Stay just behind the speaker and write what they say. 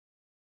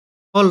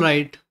All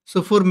right.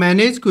 So for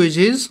manage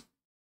quizzes,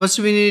 first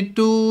we need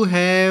to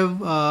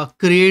have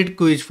create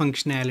quiz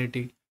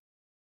functionality.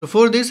 So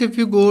for this, if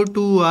you go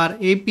to our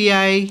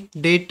API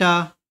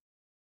data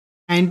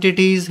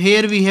entities,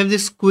 here we have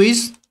this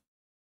quiz.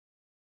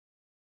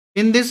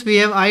 In this we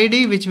have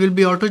ID which will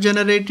be auto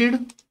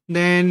generated.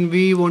 Then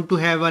we want to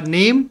have a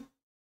name,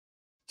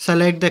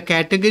 select the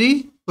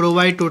category,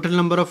 provide total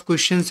number of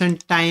questions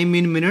and time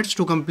in minutes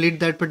to complete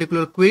that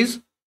particular quiz,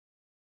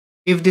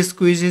 if this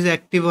quiz is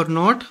active or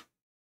not.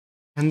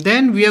 And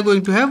then we are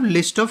going to have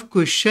list of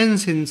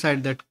questions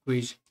inside that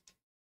quiz.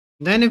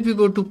 Then if we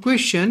go to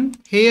question,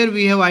 here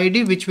we have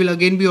ID which will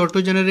again be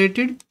auto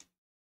generated,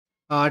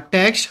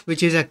 text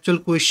which is actual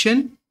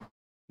question,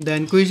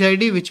 then quiz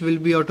ID which will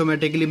be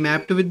automatically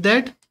mapped with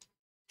that,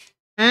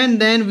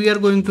 and then we are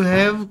going to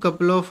have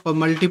couple of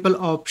multiple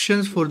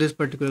options for this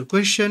particular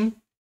question.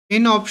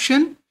 In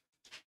option,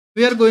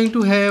 we are going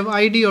to have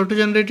ID auto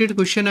generated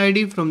question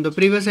ID from the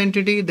previous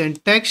entity, then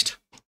text,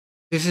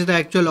 this is the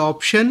actual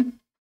option,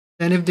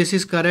 then if this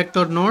is correct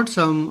or not,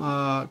 some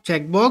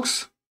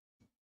checkbox,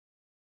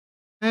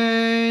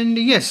 and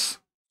yes.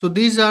 So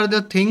these are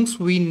the things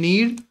we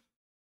need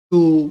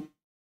to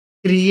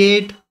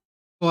create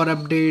or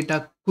update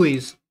a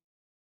quiz.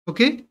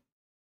 Okay,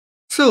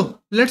 so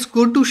let's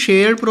go to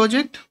shared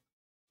project.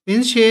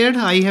 In shared,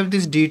 I have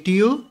this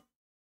DTO,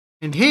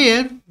 and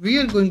here we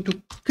are going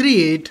to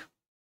create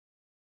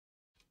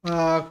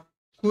a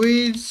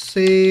quiz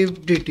save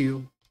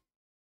DTO.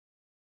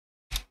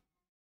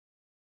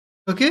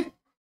 Okay,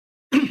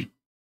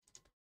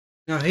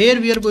 now here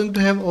we are going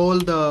to have all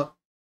the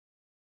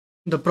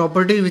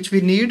properties which we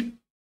need.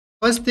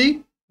 First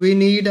thing, we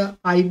need a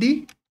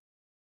ID,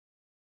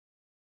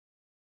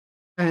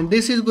 and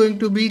this is going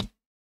to be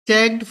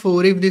checked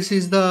for if this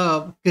is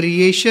the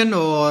creation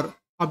or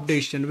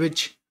updation,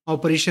 which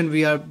operation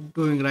we are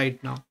doing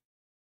right now.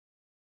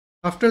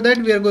 After that,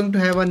 we are going to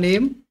have a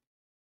name.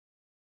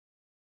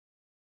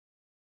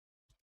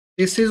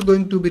 This is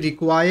going to be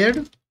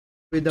required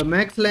with the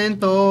max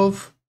length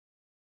of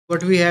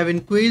what we have in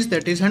quiz,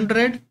 that is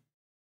 100.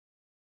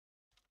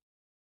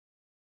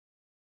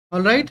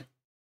 All right,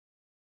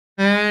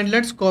 and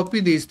let's copy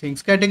these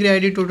things. Category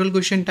ID, total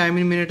question, time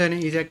in minute, and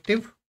is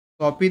active.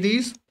 Copy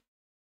these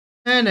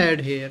and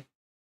add here.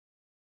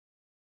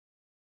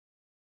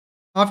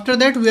 After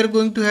that, we are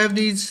going to have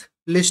these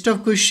list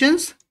of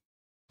questions.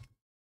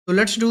 So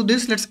let's do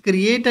this. Let's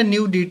create a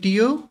new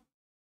DTO,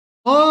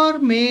 or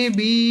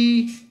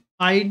maybe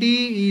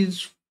ID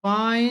is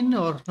fine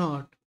or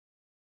not.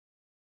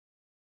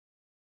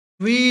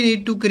 We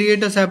need to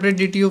create a separate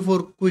DTO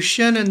for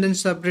question and then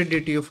separate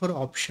DTO for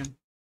option.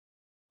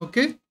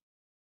 Okay.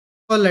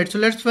 All right. So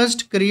let's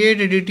first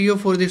create a DTO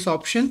for this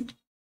option.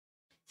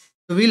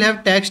 So we'll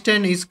have text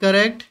and is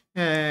correct,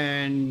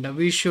 and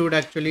we should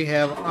actually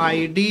have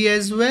ID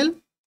as well.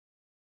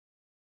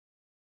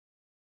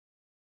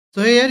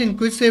 So here in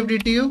quick save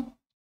DTO,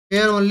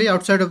 here only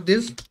outside of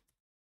this,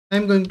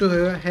 I'm going to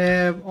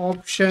have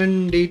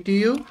option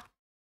DTO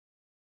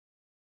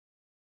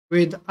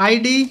with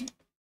ID.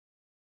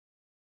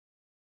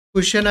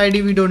 Question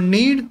ID we don't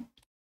need,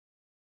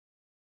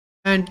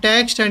 and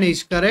text and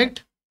is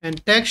correct,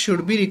 and text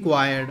should be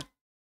required.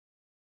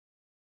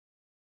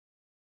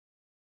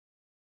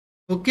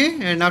 Okay,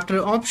 and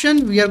after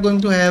option we are going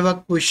to have a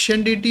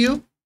question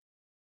DTO.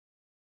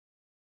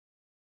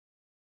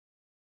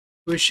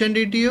 Question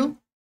DTO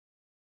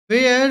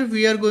where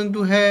we are going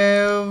to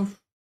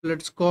have,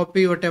 let's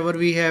copy whatever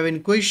we have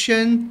in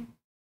question.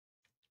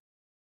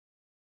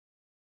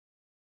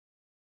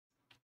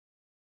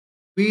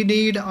 We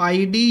need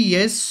ID.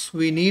 Yes,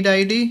 we need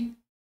ID.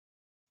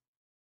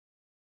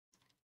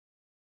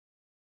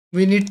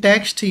 We need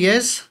text.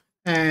 Yes,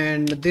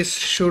 and this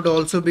should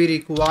also be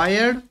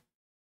required.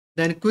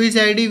 Then quiz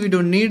ID, we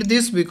don't need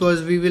this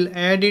because we will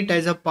add it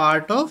as a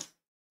part of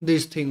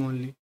this thing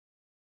only.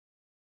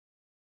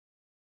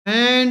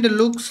 And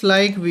looks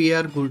like we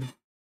are good.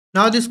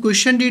 Now this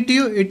question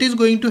DTO, it is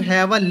going to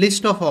have a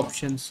list of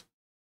options.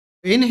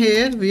 In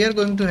here we are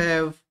going to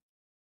have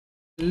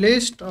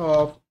list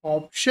of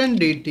option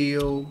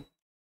DTO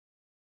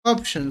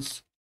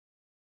options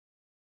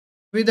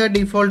with a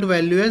default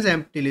value as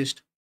empty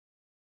list.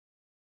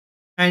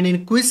 And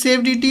in quiz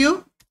save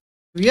DTO,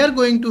 we are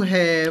going to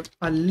have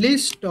a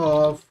list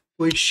of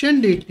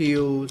question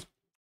DTOs.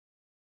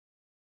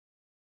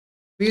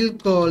 We'll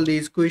call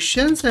these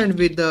questions and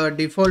with the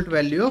default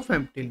value of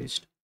empty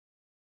list.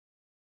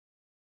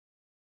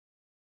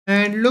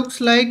 And looks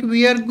like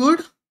we are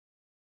good.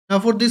 Now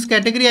for this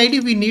category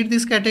ID, we need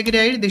this category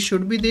ID. This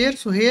should be there.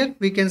 So here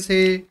we can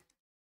say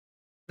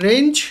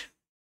range.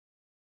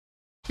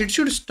 It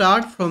should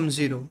start from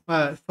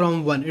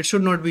 1. It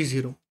should not be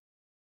 0.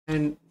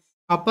 And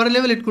upper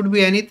level, it could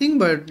be anything,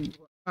 but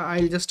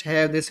I'll just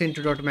have this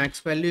into.max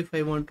value if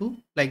I want to,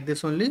 like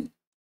this only.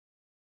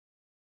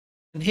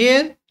 And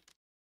here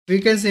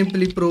we can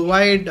simply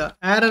provide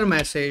error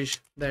message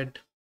that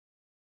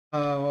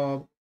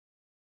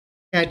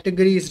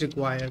category is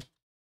required.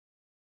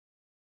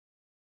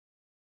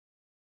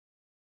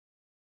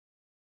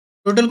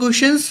 Total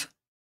questions,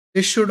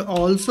 This should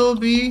also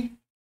be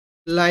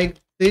like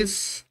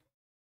this.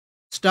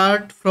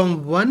 Start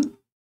from 1,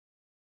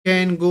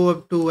 can go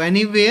up to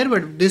anywhere,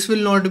 but this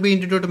will not be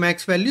integer to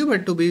max value,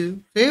 but to be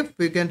safe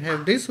we can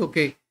have this.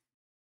 Okay,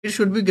 it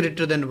should be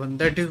greater than 1.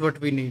 That is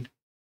what we need.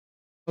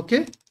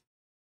 Okay,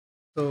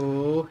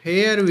 so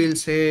here we'll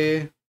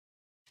say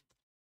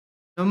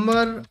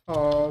number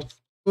of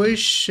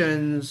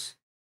questions.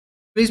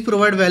 Please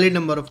provide valid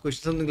number of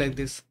questions, something like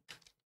this.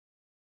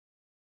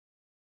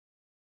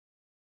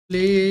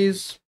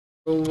 Please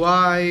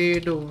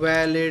provide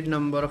valid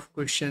number of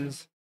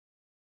questions.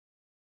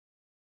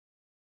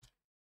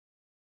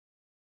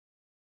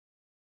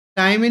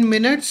 Time in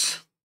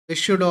minutes. This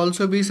should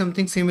also be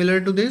something similar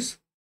to this.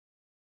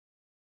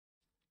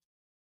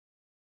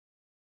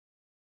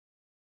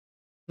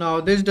 Now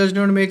this does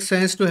not make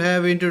sense to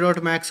have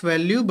int.max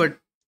value, but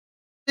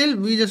still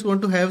we just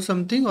want to have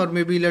something, or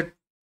maybe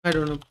I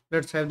don't know,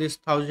 let's have this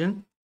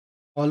 1000.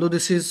 Although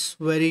this is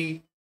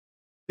very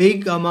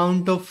big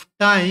amount of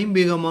time,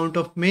 big amount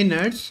of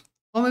minutes,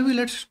 or maybe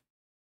let's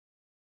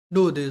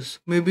do this.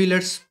 Maybe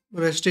let's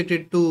restrict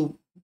it to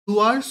 2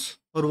 hours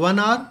or 1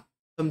 hour,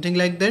 something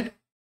like that.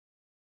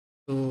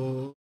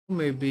 So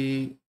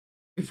maybe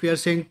if we are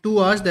saying 2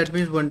 hours, that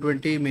means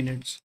 120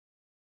 minutes.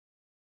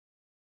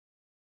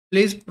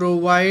 Please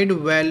provide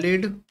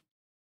valid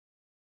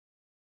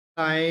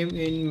time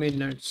in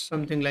minutes,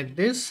 something like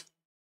this.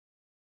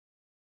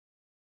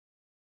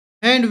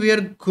 And we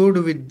are good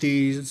with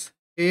these.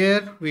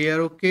 Here we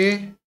are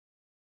okay.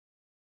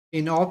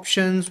 In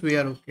options we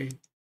are okay.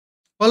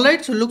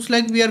 Alright, so looks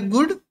like we are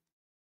good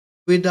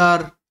with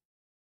our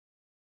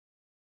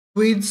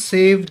quiz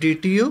save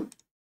DTO.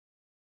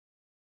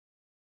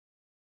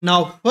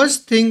 Now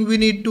first thing we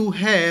need to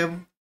have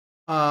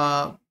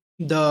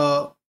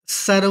the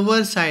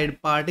server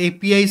side part,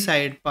 API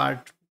side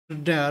part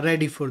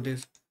ready for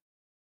this.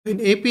 In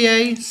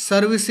API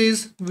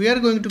services, we are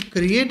going to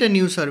create a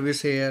new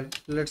service here.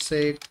 Let's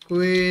say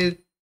quiz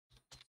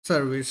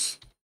service.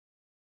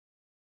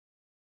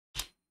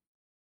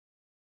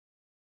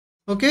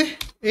 Okay,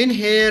 in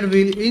here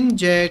we'll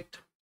inject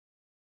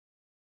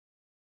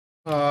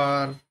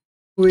our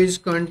quiz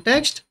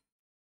context,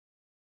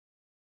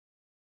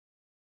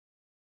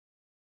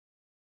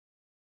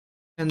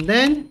 and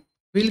then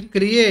we'll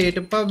create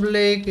a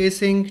public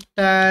async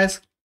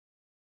task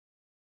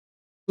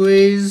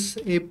quiz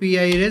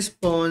API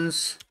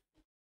response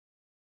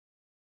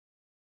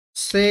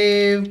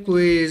save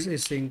quiz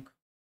async,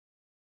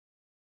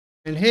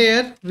 and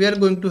here we are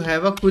going to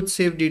have a quiz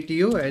save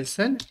DTO as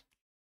an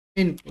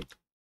input.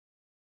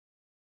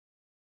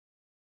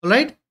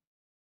 Alright,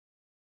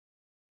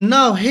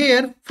 now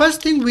here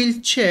first thing we'll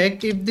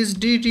check if this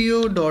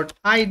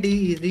DTO.id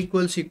is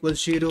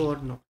equals 0 or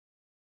not.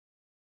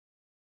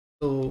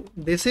 So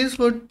this is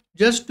for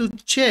just to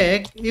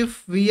check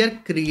if we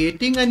are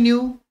creating a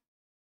new,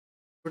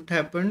 what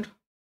happened,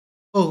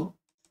 oh,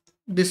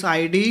 this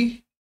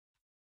id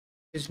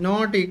is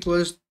not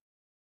equals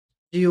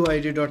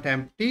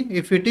GUID.empty.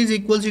 If it is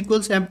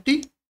equals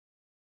empty,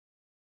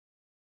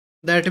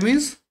 that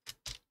means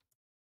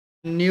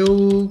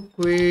new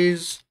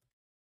quiz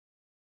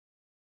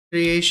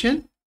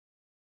creation,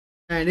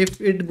 and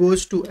if it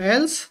goes to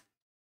else,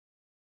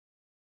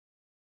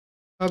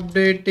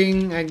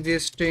 updating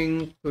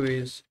existing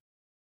quiz.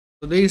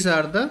 So these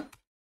are the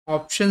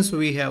options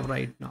we have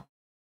right now.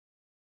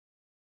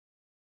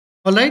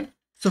 Alright,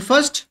 so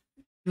first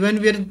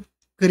when we are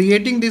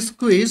creating this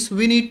quiz,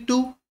 we need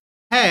to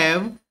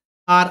have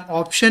our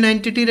option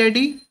entity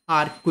ready,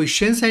 our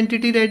questions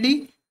entity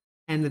ready,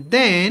 and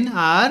then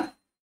our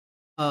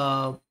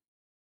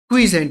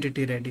quiz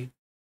entity ready.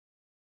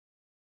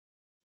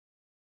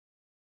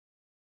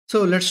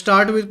 So let's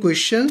start with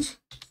questions.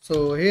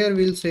 So here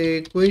we'll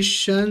say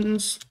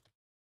questions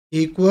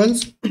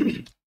equals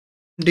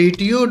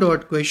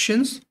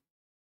DTO.questions,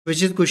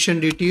 which is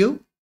question DTO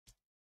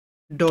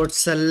dot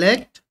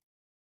select.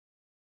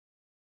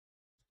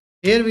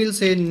 Here we'll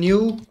say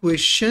new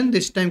question,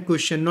 this time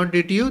question, not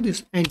DTO,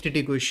 this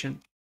entity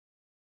question,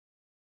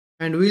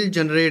 and we'll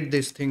generate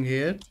this thing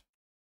here.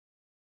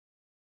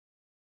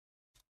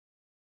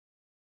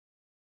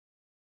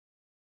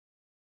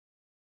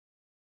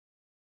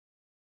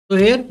 So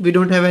here we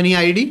don't have any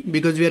ID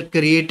because we are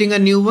creating a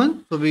new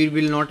one, so we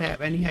will not have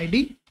any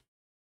ID.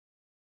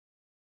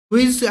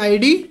 Quiz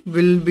ID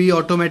will be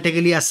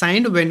automatically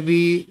assigned when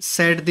we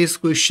set these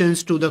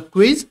questions to the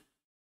quiz.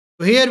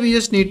 So here we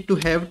just need to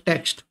have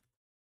text,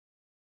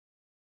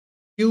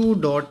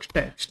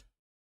 q.text,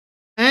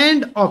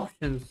 and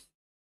options.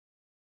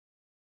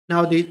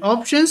 Now the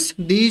options,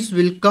 these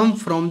will come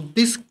from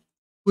this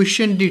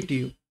question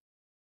DTO.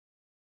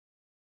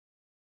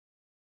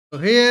 So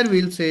here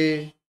we'll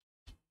say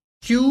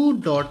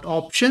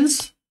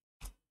q.options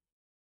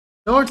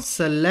dot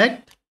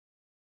select.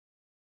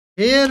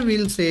 Here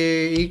we'll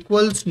say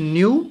equals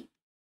new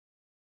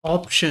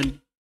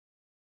option.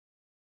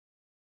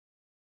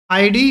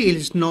 ID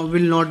is no,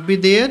 will not be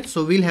there,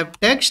 so we'll have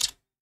text,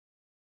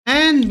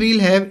 and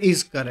we'll have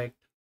is correct.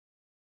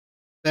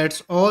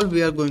 That's all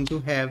we are going to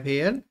have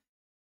here.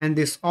 and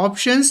this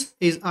options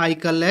is I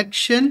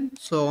collection.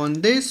 So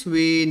on this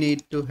we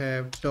need to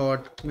have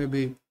dot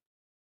maybe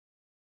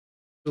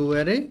to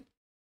array,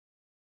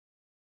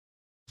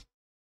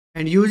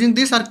 and using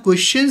this our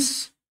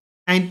questions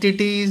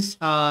entities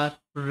are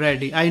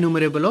ready,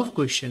 enumerable of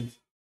questions.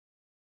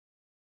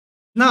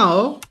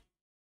 Now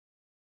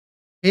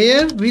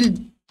here we'll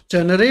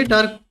generate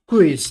our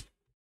quiz.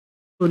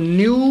 So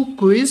new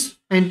quiz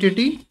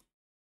entity,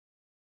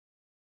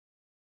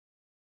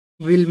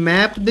 we'll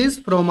map this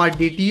from our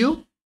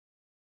DTO.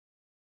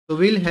 So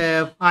we'll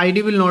have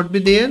ID will not be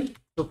there.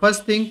 So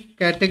first thing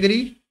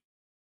category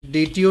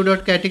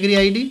DTO.category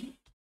ID.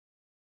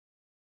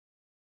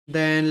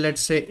 Then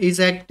let's say is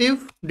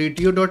active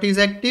DTO.is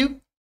active.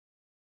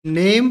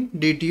 Name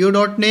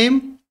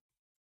DTO.name.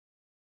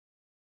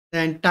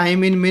 Then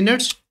time in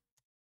minutes.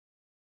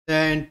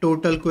 Then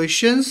total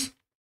questions.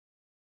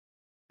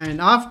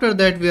 And after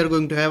that we are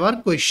going to have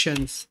our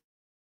questions.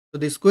 So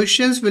these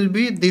questions will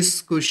be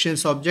this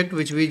questions object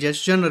which we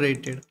just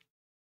generated.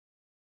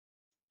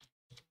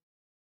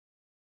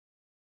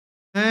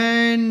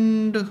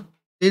 And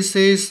this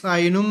is I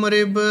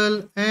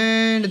enumerable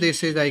and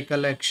this is I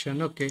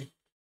collection. Okay.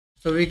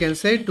 So we can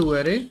say to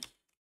array.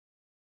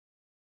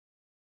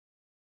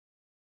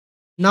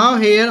 Now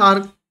here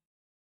our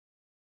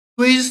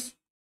quiz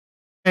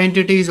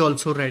entity is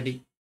also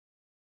ready.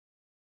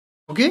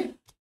 Okay.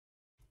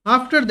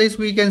 After this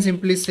we can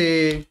simply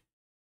say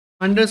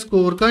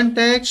underscore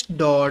context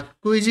dot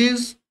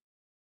quizzes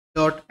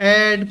dot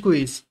add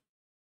quiz.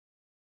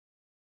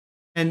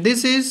 And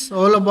this is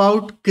all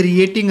about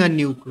creating a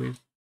new quiz.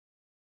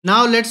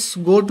 Now let's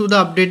go to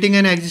the updating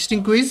an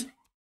existing quiz.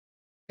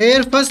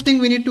 Here first thing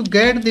we need to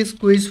get this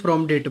quiz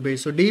from database.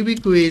 So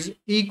db quiz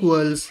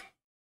equals,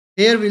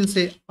 here we'll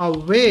say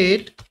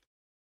await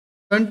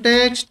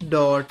context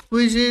dot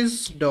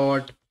quizzes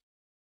dot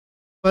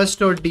first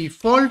dot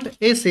default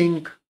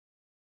async,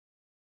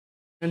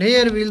 and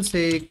here we'll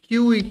say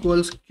q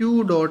equals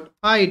q dot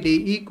id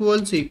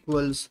equals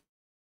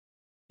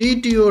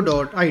dto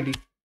dot id.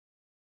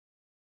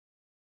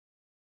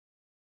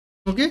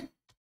 Okay,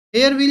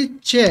 here we'll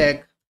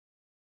check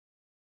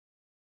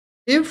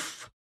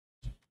if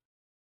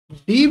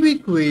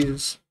db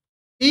quiz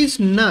is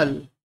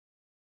null,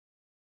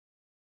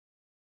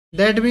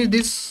 that means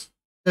this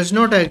does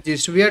not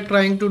exist. We are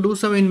trying to do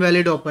some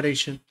invalid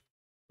operation.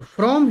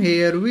 From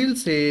here we'll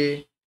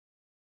say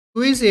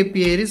quiz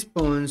API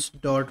response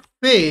dot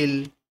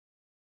fail,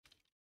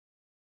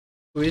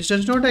 quiz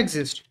does not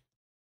exist.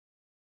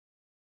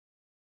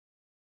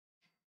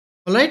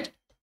 Alright.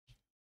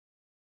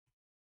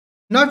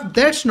 Now if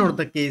that's not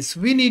the case,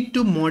 we need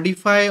to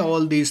modify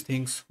all these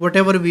things,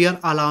 whatever we are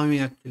allowing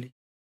actually.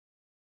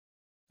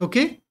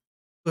 Okay.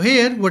 So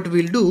here what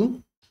we'll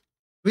do,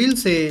 we'll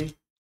say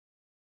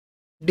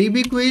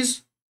db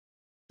quiz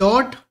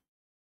dot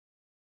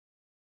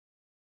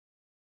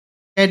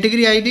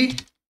category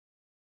id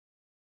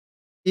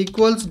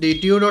equals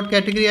dto dot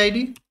category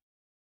id.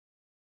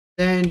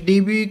 Then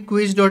db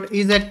quiz dot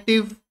is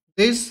active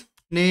this,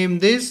 name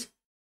this.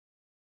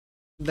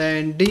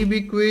 Then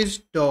db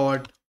quiz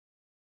dot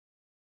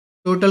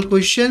total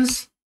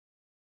questions.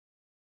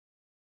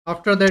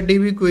 After that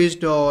db quiz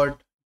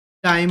dot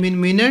time in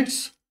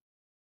minutes.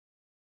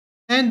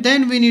 And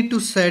then we need to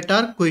set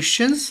our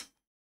questions.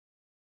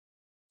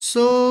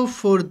 So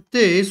for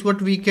this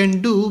what we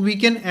can do, we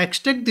can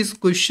extract this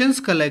questions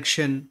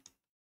collection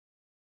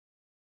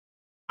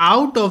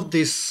out of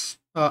this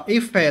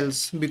if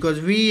else, because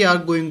we are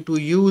going to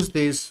use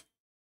this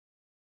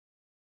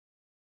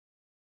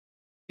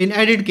in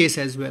added case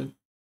as well.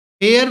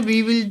 Here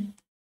we will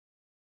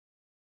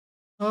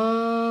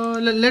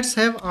let's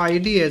have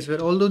id as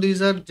well, although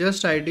these are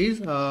just IDs.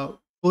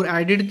 For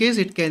added case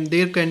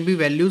there can be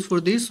values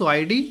for this. So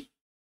id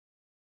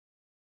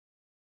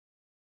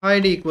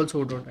equals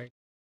o.id.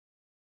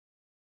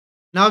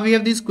 Now we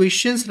have these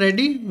questions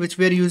ready which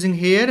we are using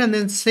here, and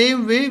then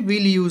same way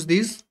we'll use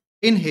this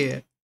in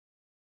here.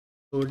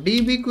 So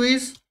db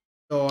quiz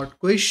dot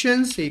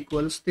questions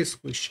equals this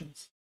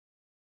questions,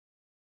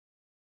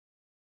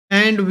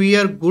 and we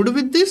are good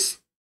with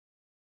this.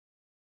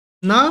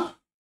 Now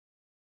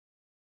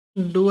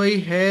do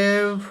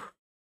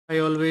I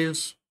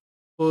always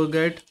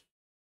forget,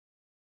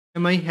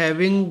 am I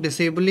having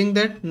disabling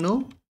that?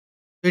 No,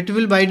 it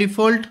will by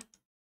default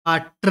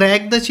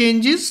track the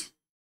changes.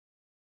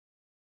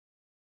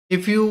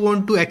 If you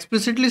want to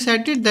explicitly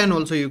set it, then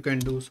also you can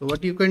do. So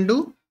what you can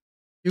do,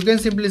 you can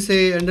simply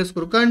say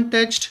underscore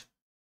context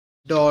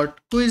dot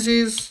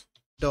quizzes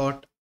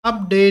dot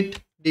update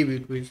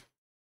db quiz.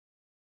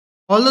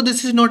 Although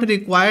this is not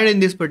required in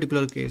this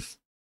particular case,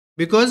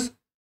 because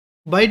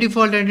by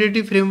default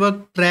entity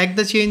framework track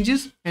the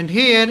changes, and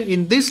here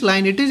in this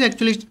line it is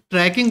actually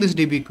tracking this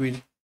db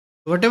quiz.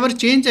 Whatever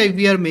change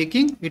we are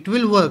making, it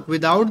will work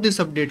without this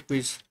update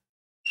quiz.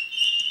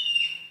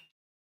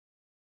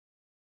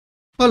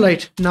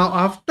 Alright, now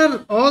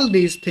after all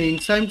these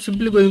things, I'm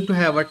simply going to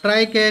have a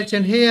try catch,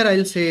 and here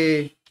I'll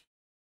say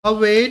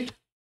await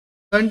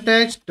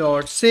context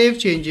dot save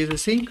changes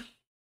async.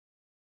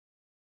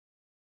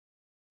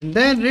 and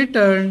then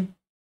return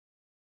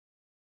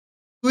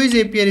quiz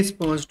API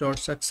response dot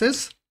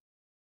success.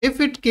 If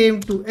it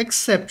came to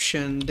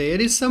exception, there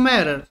is some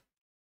error.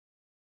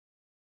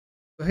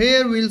 So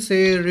here we'll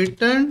say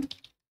return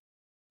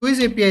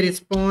quiz API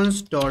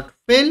response dot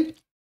fail,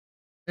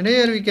 and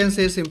here we can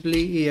say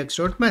simply ex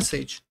dot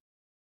message.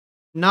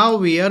 Now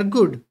we are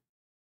good.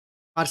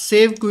 Our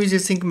save quiz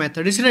async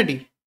method is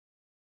ready.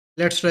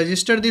 Let's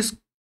register this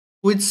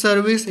quiz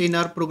service in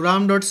our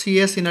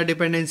program.cs in our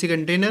dependency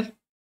container.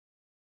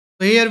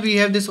 So here we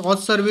have this auth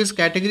service,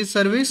 category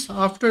service.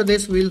 After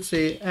this, we'll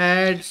say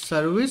add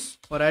service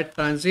or add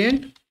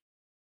transient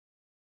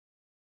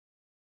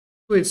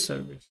quiz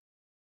service.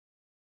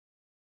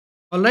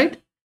 All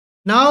right.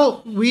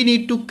 Now we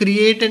need to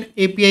create an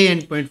API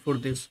endpoint for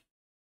this.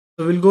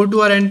 So we'll go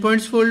to our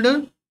endpoints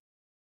folder,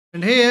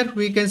 and here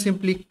we can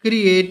simply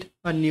create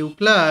a new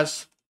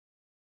class.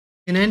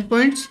 In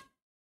endpoints,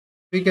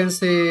 we can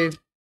say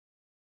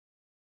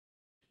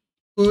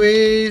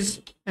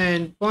quiz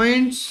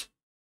endpoints,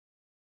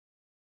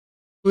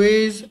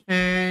 quiz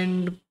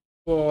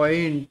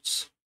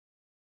endpoints,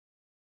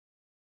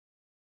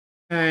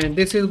 and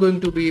this is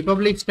going to be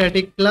public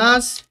static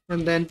class,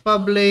 and then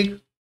public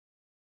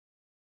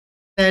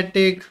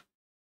static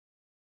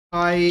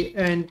I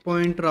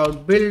endpoint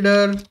route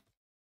builder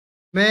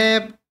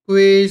map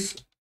quiz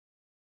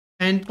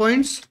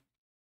endpoints,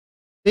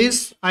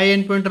 this I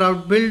endpoint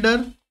route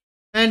builder,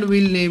 and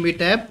we'll name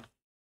it app,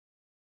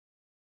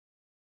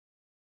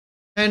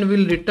 and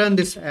we'll return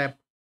this app.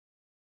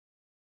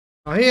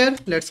 Now here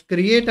let's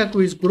create a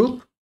quiz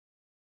group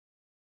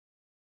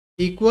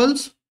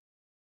equals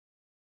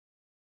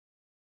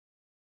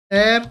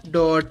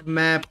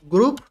app.map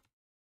group.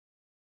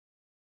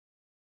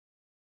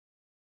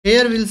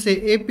 Here we'll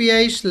say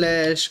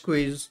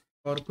API/quiz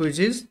or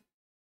quizzes,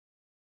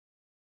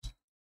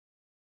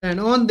 and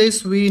on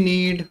this we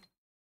need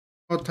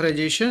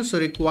authorization, so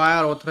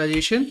require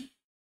authorization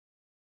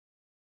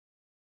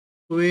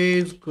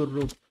quiz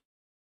group.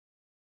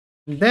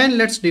 Then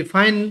let's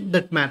define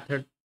that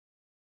method.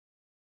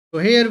 So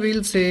here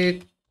we'll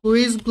say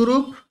quiz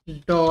group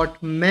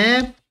dot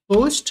map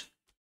post,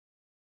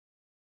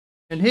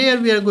 and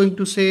here we are going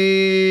to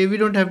say we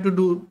don't have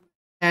to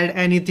add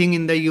anything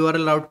in the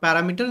URL route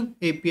parameter.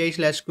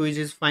 API/quiz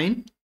is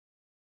fine.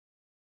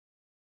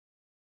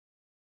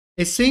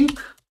 Async,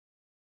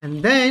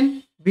 and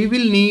then we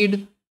will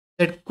need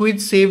that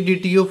quiz save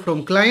DTO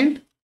from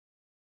client.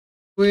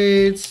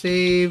 Quiz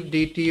save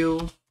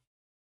DTO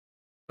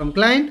from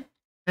client,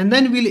 and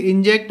then we'll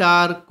inject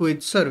our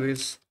quiz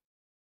service.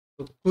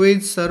 So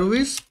quiz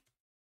service,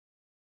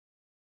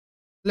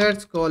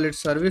 let's call it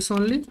service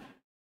only.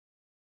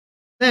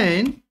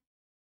 Then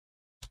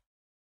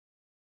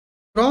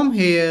from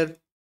here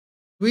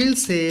we'll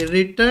say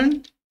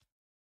return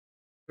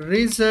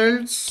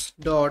results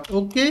dot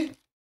OK,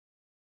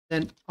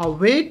 then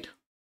await,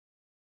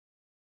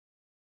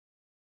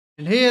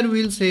 and here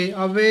we'll say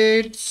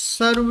await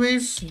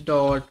service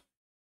dot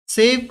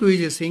save quiz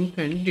async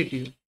and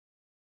DTO.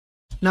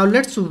 Now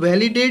let's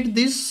validate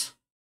this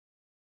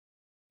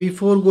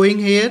before going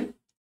here.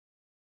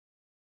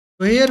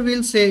 So here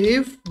we'll say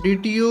if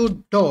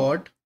DTO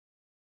dot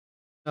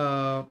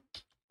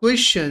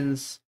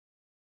questions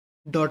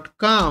dot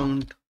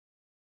count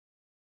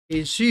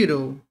is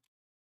 0,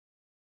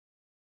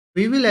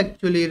 we will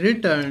actually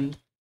return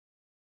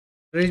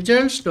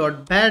results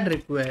dot bad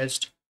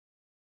request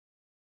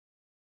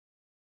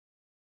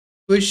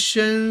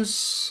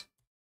questions,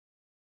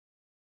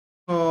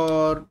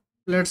 or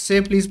let's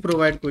say please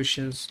provide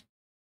questions.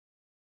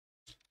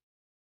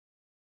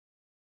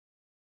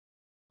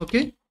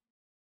 Okay,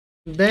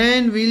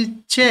 then we'll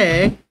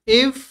check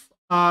if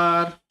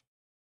our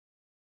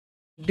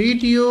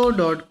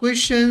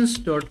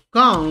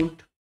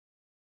DTO.questions.count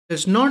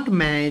does not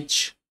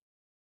match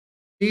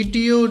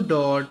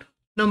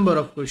DTO.number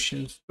of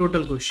questions,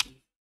 total questions.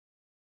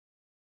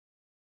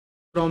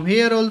 From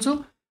here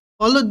also,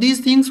 all of these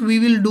things we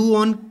will do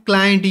on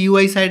client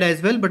UI side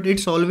as well, but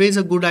it's always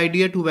a good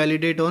idea to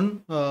validate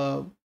on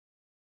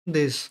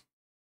this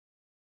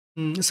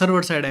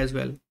server side as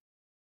well.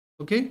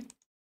 Okay.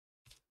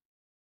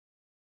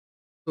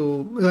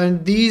 So,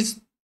 and these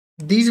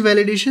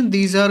validation,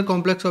 these are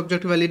complex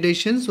object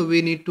validation, so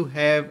we need to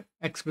have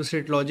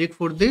explicit logic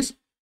for this.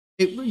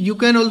 You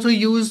can also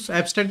use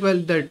abstract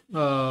fluent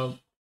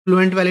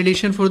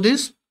validation for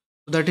this.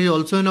 That is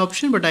also an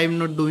option, but I am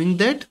not doing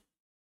that.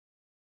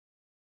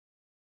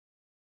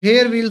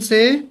 Here we'll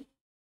say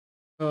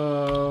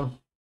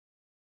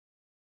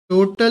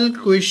total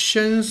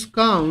questions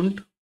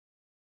count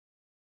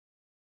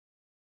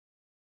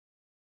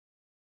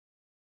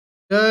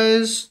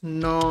does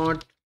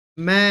not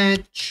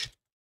match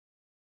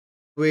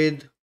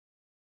with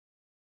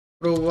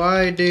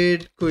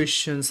provided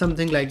question,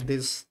 something like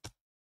this.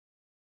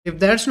 If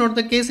that's not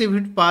the case, if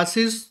it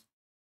passes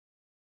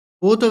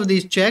both of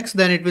these checks,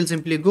 then it will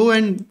simply go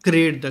and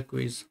create the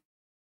quiz.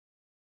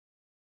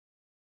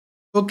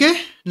 Okay,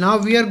 now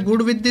we are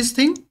good with this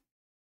thing.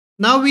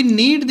 Now we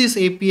need this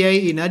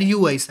API in our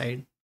UI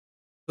side.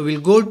 So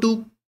we'll go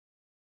to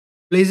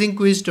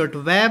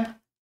blazingquiz.web.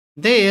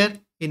 There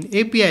in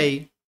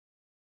API,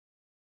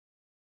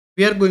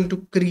 we are going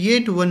to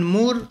create one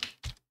more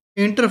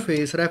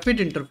interface, rapid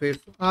interface,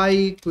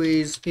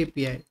 iQuiz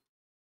API.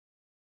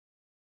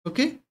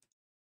 Okay,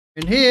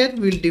 and here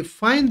we'll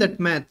define that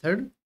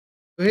method.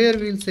 So here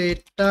we'll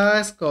say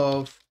task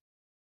of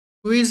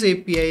quiz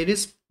API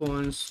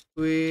response,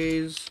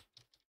 quiz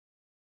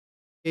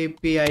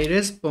API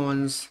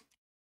response,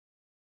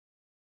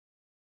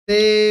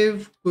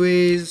 save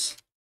quiz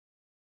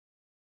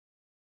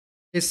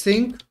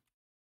async,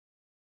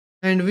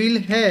 and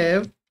we'll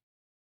have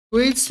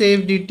quiz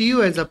save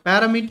DTU as a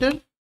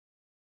parameter.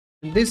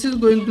 This is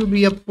going to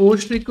be a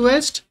post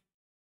request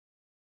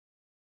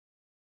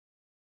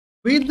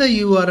with the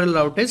URL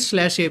route as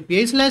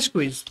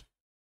 /API/quiz.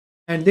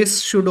 And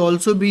this should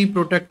also be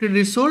protected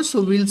resource.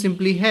 So we'll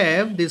simply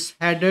have this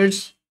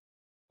headers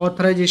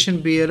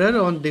authorization bearer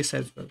on this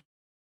as well.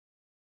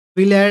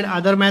 We'll add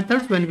other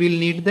methods when we'll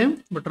need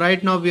them, but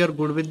right now we are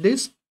good with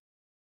this.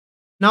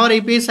 Now our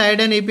API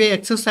side and API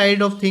access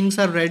side of things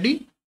are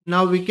ready.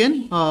 Now we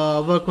can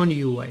work on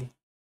UI.